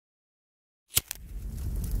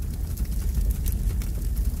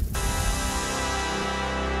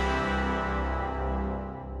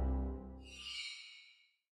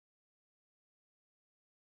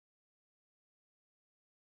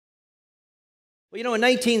Well, you know, in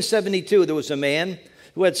 1972, there was a man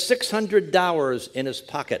who had $600 in his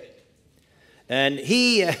pocket. And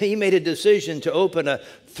he made a decision to open a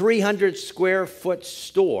 300-square-foot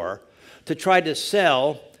store to try to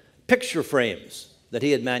sell picture frames that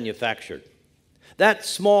he had manufactured. That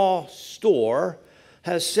small store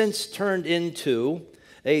has since turned into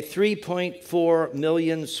a 3.4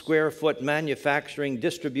 million square foot manufacturing,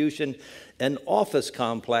 distribution, and office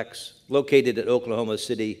complex located at Oklahoma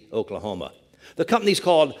City, Oklahoma. The company's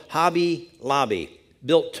called Hobby Lobby,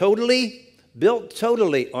 built totally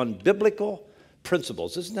on biblical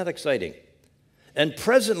principles. Isn't that exciting? And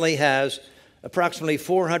presently has approximately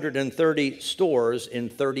 430 stores in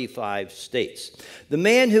 35 states. The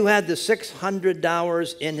man who had the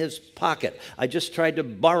 $600 in his pocket, I just tried to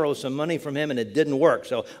borrow some money from him and it didn't work,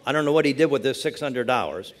 so I don't know what he did with this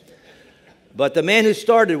 $600. But the man who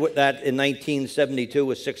started with that in 1972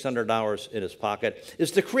 with $600 in his pocket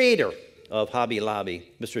is the creator of Hobby Lobby,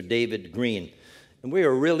 Mr. David Green. And we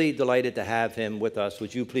are really delighted to have him with us.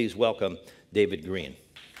 Would you please welcome David Green?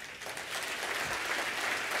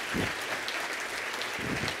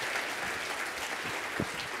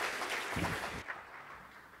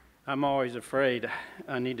 I'm always afraid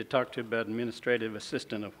I need to talk to about administrative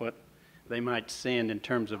assistant of what they might send in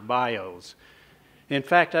terms of bios. In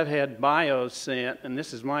fact, I've had bios sent, and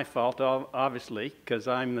this is my fault, obviously, because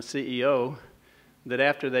I'm the CEO, that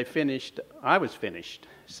after they finished, I was finished.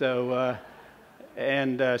 So,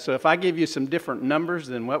 so if I give you some different numbers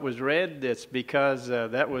than what was read, it's because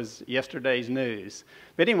that was yesterday's news.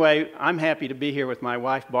 But anyway, I'm happy to be here with my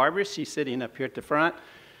wife, Barbara. She's sitting up here at the front,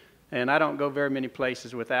 and I don't go very many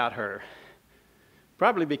places without her.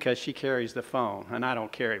 Probably because she carries the phone, and I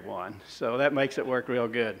don't carry one. So that makes it work real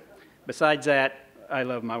good. Besides that, I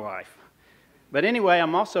love my wife. But anyway,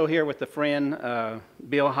 I'm also here with a friend,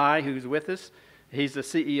 Bill High, who's with us. He's the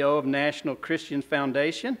CEO of National Christian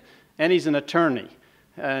Foundation, and he's an attorney.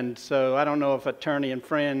 And so I don't know if attorney and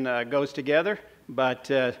friend goes together,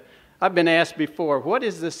 but I've been asked before, what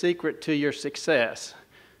is the secret to your success?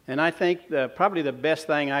 And I think probably the best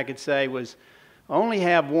thing I could say was only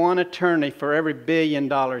have one attorney for every $1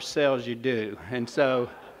 billion sales you do. And so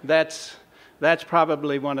that's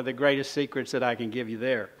probably one of the greatest secrets that I can give you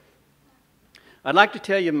there. I'd like to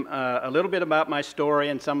tell you a little bit about my story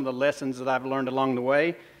and some of the lessons that I've learned along the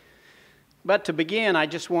way. But to begin, I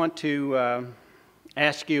just want to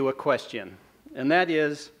ask you a question, and that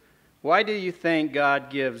is, why do you think God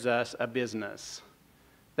gives us a business?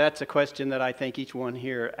 That's a question that I think each one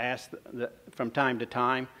here asks from time to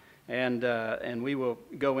time, and we will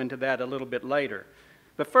go into that a little bit later.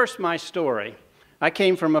 But first, my story. I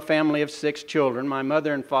came from a family of 6 children. My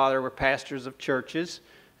mother and father were pastors of churches.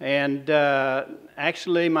 And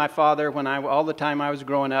actually, my father, all the time I was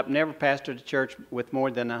growing up, never pastored a church with more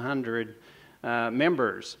than 100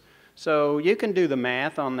 members. So you can do the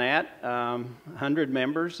math on that, 100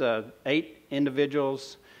 members, 8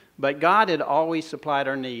 individuals. But God had always supplied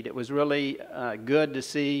our need. It was really good to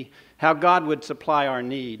see how God would supply our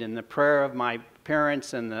need. And the prayer of my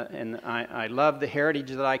parents, and I love the heritage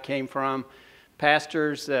that I came from.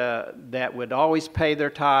 Pastors that would always pay their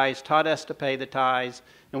tithes, taught us to pay the tithes.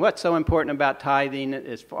 And what's so important about tithing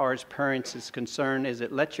as far as parents is concerned is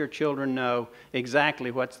it lets your children know exactly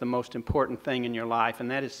what's the most important thing in your life, and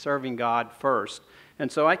that is serving God first. And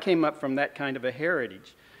so I came up from that kind of a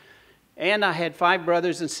heritage. And I had 5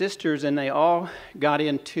 brothers and sisters, and they all got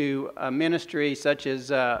into a ministry such as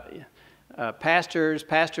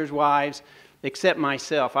pastors' wives, except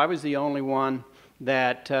myself. I was the only one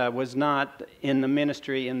that was not in the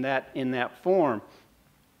ministry in that form.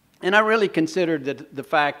 And I really considered the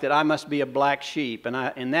fact that I must be a black sheep,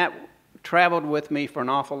 and that traveled with me for an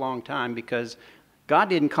awful long time because God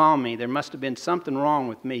didn't call me. There must have been something wrong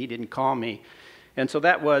with me. He didn't call me. And so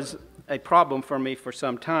that was a problem for me for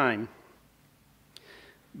some time.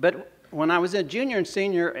 But when I was a junior and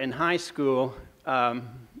senior in high school,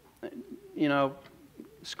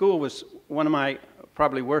 school was one of my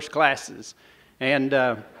probably worst classes. And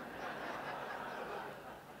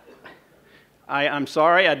I'm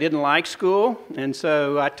sorry, I didn't like school, and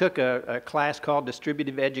so I took a class called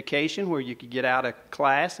Distributive Education where you could get out of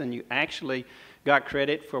class and you actually got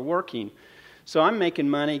credit for working. So I'm making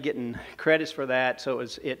money, getting credits for that, so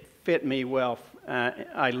it fit me well.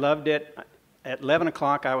 I loved it. At 11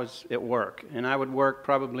 o'clock I was at work, and I would work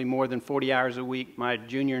probably more than 40 hours a week my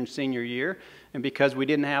junior and senior year. And because we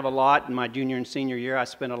didn't have a lot in my junior and senior year, I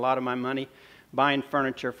spent a lot of my money buying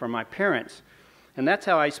furniture for my parents. And that's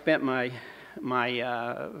how I spent my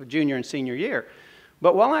junior and senior year.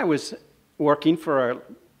 But while I was working for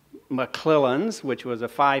McClellan's, which was a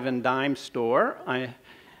 5 and dime store,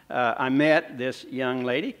 I met this young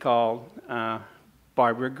lady called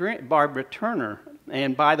Barbara Turner.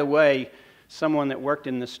 And by the way, someone that worked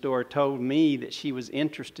in the store told me that she was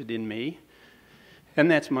interested in me.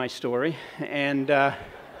 And that's my story. And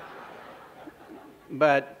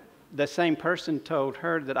but the same person told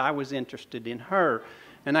her that I was interested in her.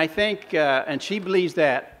 And I think, and she believes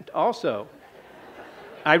that also.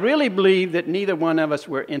 I really believe that neither one of us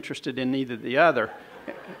were interested in neither the other.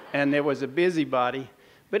 And there was a busybody.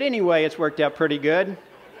 But anyway, it's worked out pretty good.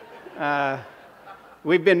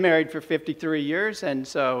 We've been married for 53 years, and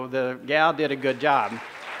so the gal did a good job.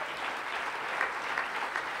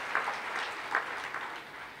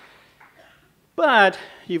 But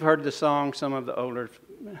you've heard the song, some of the older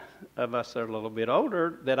of us are a little bit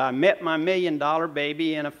older, that I met my $1 million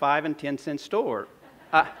baby in a 5 and 10 cent store.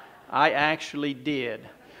 I actually did.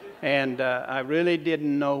 And I really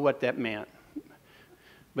didn't know what that meant.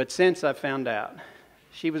 But since I found out,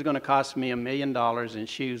 she was going to cost me $1 million in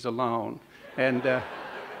shoes alone. And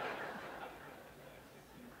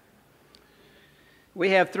we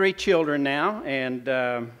have 3 children now,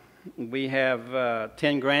 and we have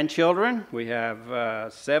 10 grandchildren. We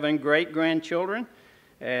have 7 great-grandchildren.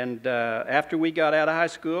 And after we got out of high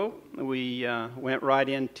school, we went right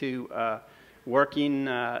into working.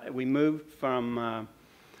 We moved from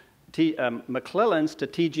McClellan's to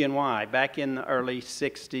TG&Y. Back in the early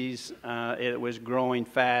 60s, it was growing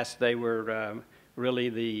fast. They were really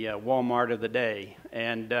the Walmart of the day.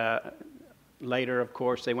 And later, of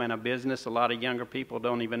course, they went out of business. A lot of younger people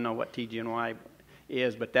don't even know what TG&Y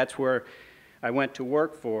is, but that's where I went to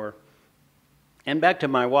work for. And back to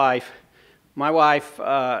my wife. My wife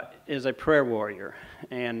is a prayer warrior,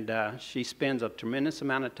 and she spends a tremendous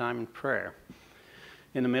amount of time in prayer.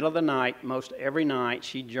 In the middle of the night, most every night,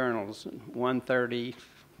 she journals, 1:30,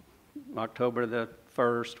 October the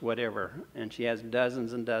 1st, whatever, and she has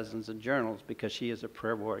dozens and dozens of journals because she is a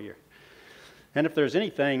prayer warrior. And if there's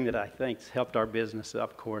anything that I think's helped our business,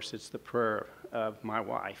 of course, it's the prayer of my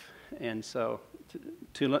wife. And so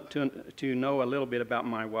to know a little bit about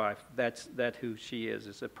my wife, that's who she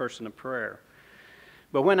is a person of prayer.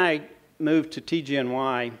 But when I moved to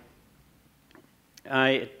TG&Y,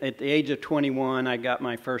 at the age of 21, I got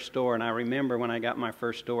my first store, and I remember when I got my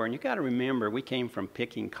first store, and you got to remember, we came from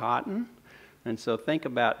picking cotton, and so think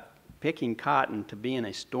about picking cotton to being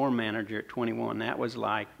a store manager at 21. That was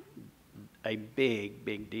like a big,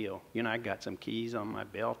 big deal. You know, I got some keys on my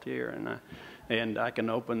belt here, and I can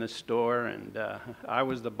open the store, and I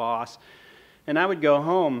was the boss. And I would go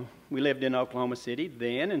home. We lived in Oklahoma City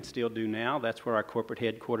then and still do now. That's where our corporate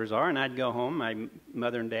headquarters are. And I'd go home. My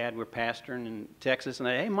mother and dad were pastoring in Texas. And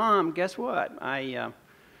I'd, hey, Mom, guess what? I'm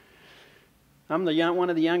one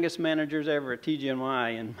of the youngest managers ever at TG&Y.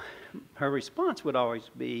 And her response would always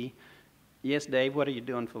be, yes, Dave, what are you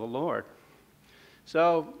doing for the Lord?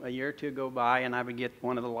 So a year or two go by, and I would get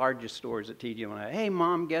one of the largest stores at TG&Y. Hey,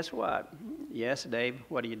 Mom, guess what? Yes, Dave,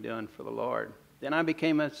 what are you doing for the Lord? Then I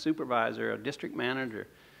became a supervisor, a district manager.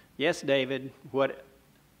 Yes, David, what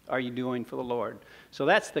are you doing for the Lord? So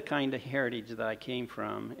that's the kind of heritage that I came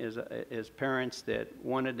from, is parents that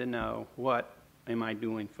wanted to know, what am I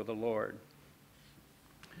doing for the Lord?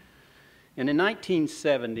 And in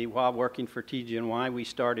 1970, while working for TG&Y, we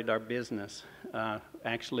started our business.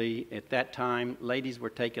 Actually, at that time, ladies were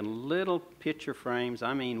taking little picture frames,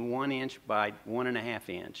 I mean 1 inch by 1.5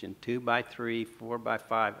 inch, and 2 by 3, 4 by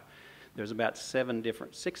 5. There's about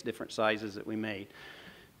 6 different sizes that we made.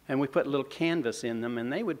 And we put little canvas in them,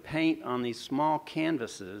 and they would paint on these small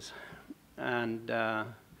canvases, and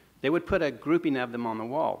they would put a grouping of them on the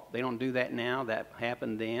wall. They don't do that now. That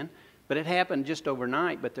happened then. But it happened just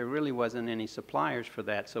overnight, but there really wasn't any suppliers for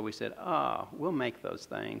that. So we said, we'll make those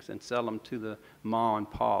things and sell them to the Ma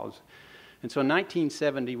and Pa's. And so in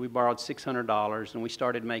 1970, we borrowed $600, and we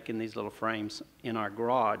started making these little frames in our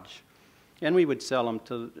garage. And we would sell them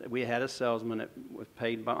we had a salesman that was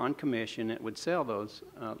paid on commission that would sell those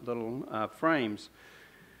little frames.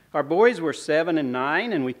 Our boys were 7 and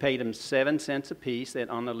 9, and we paid them 7 cents a piece. That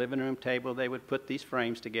on the living room table, they would put these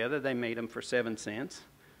frames together. They made them for 7 cents.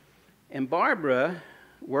 And Barbara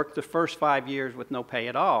worked the first 5 years with no pay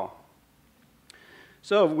at all.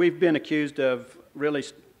 So we've been accused of really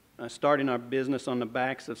starting our business on the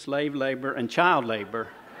backs of slave labor and child labor.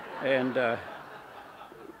 And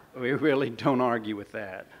we really don't argue with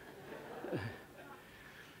that.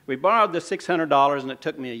 We borrowed the $600, and it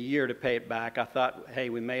took me a year to pay it back. I thought, hey,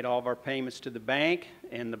 we made all of our payments to the bank,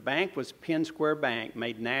 and the bank was Penn Square Bank,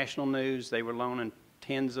 made national news. They were loaning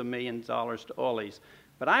tens of millions of dollars to Ollie's.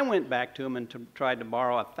 But I went back to them and tried to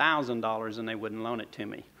borrow $1,000, and they wouldn't loan it to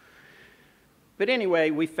me. But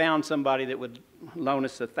anyway, we found somebody that would loan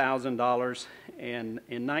us $1,000. And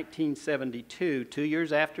in 1972, 2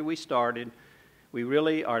 years after we started,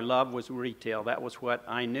 our love was retail. That was what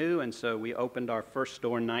I knew, and so we opened our first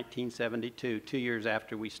store in 1972, 2 years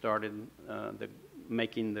after we started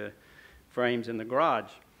making the frames in the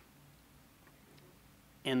garage.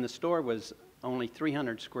 And the store was only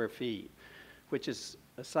 300 square feet, which is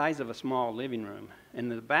the size of a small living room.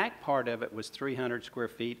 And the back part of it was 300 square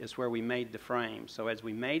feet is where we made the frames. So as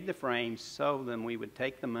we made the frames, sold them, we would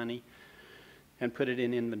take the money and put it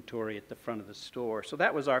in inventory at the front of the store. So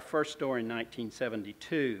that was our first store in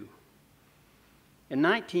 1972. In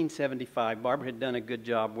 1975, Barbara had done a good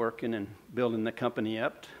job working and building the company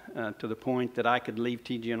up to the point that I could leave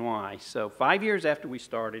TG&Y. So 5 years after we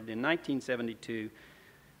started, in 1972,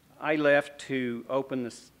 I left to open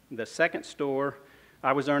the second store.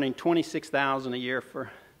 I was earning $26,000 a year for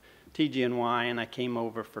TG&Y, and I came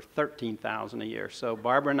over for $13,000 a year. So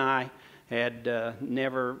Barbara and I had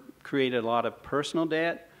never created a lot of personal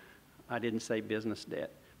debt. I didn't say business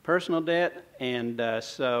debt. Personal debt, and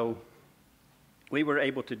so we were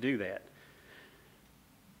able to do that.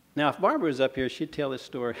 Now, if Barbara was up here, she'd tell this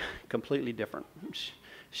story completely different.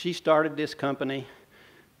 She started this company.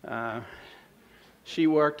 She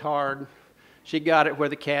worked hard. She got it where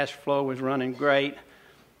the cash flow was running great.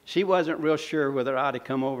 She wasn't real sure whether I'd have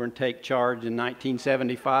come over and take charge in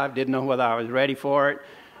 1975. Didn't know whether I was ready for it.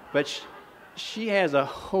 But she has a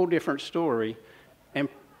whole different story, and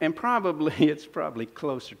probably it's probably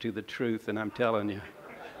closer to the truth than I'm telling you.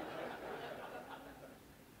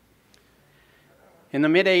 In the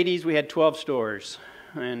mid-'80s, we had 12 stores,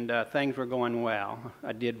 and things were going well.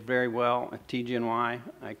 I did very well at TG&Y.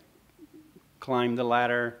 I climbed the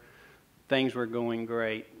ladder. Things were going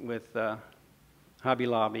great with Hobby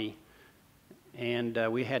Lobby, and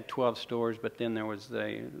we had 12 stores, but then there was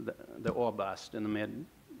the oil bust in the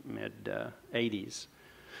mid-'80s.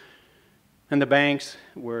 And the banks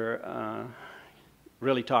were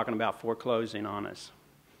really talking about foreclosing on us.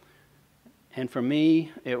 And for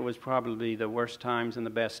me, it was probably the worst times and the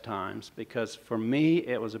best times, because for me,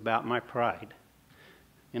 it was about my pride.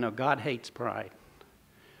 You know, God hates pride.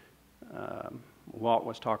 Walt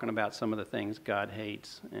was talking about some of the things God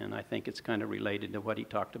hates, and I think it's kind of related to what he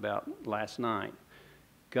talked about last night.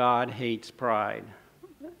 God hates pride,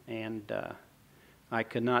 and I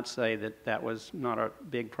could not say that that was not a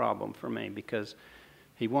big problem for me, because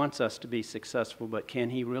he wants us to be successful, but can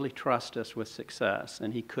he really trust us with success?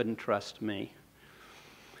 And he couldn't trust me.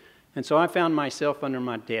 And so I found myself under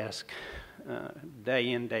my desk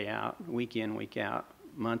day in, day out, week in, week out,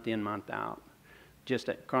 month in, month out,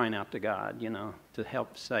 just crying out to God, you know, to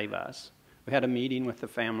help save us. We had a meeting with the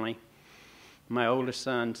family. My oldest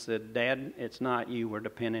son said, "Dad, it's not you we're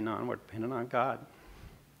depending on God."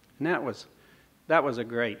 And that was a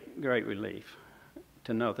great, great relief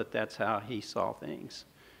to know that that's how he saw things.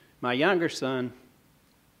 My younger son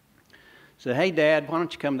said, "Hey, Dad, why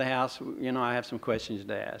don't you come to the house? You know, I have some questions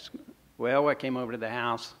to ask." Well, I came over to the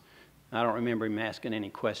house. I don't remember him asking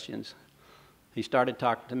any questions. He started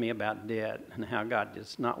talking to me about debt and how God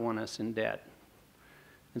does not want us in debt.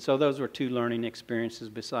 And so those were two learning experiences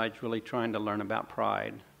besides really trying to learn about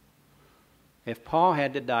pride. If Paul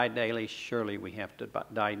had to die daily, surely we have to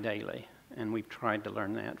die daily. And we've tried to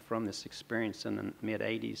learn that from this experience in the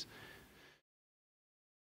mid-'80s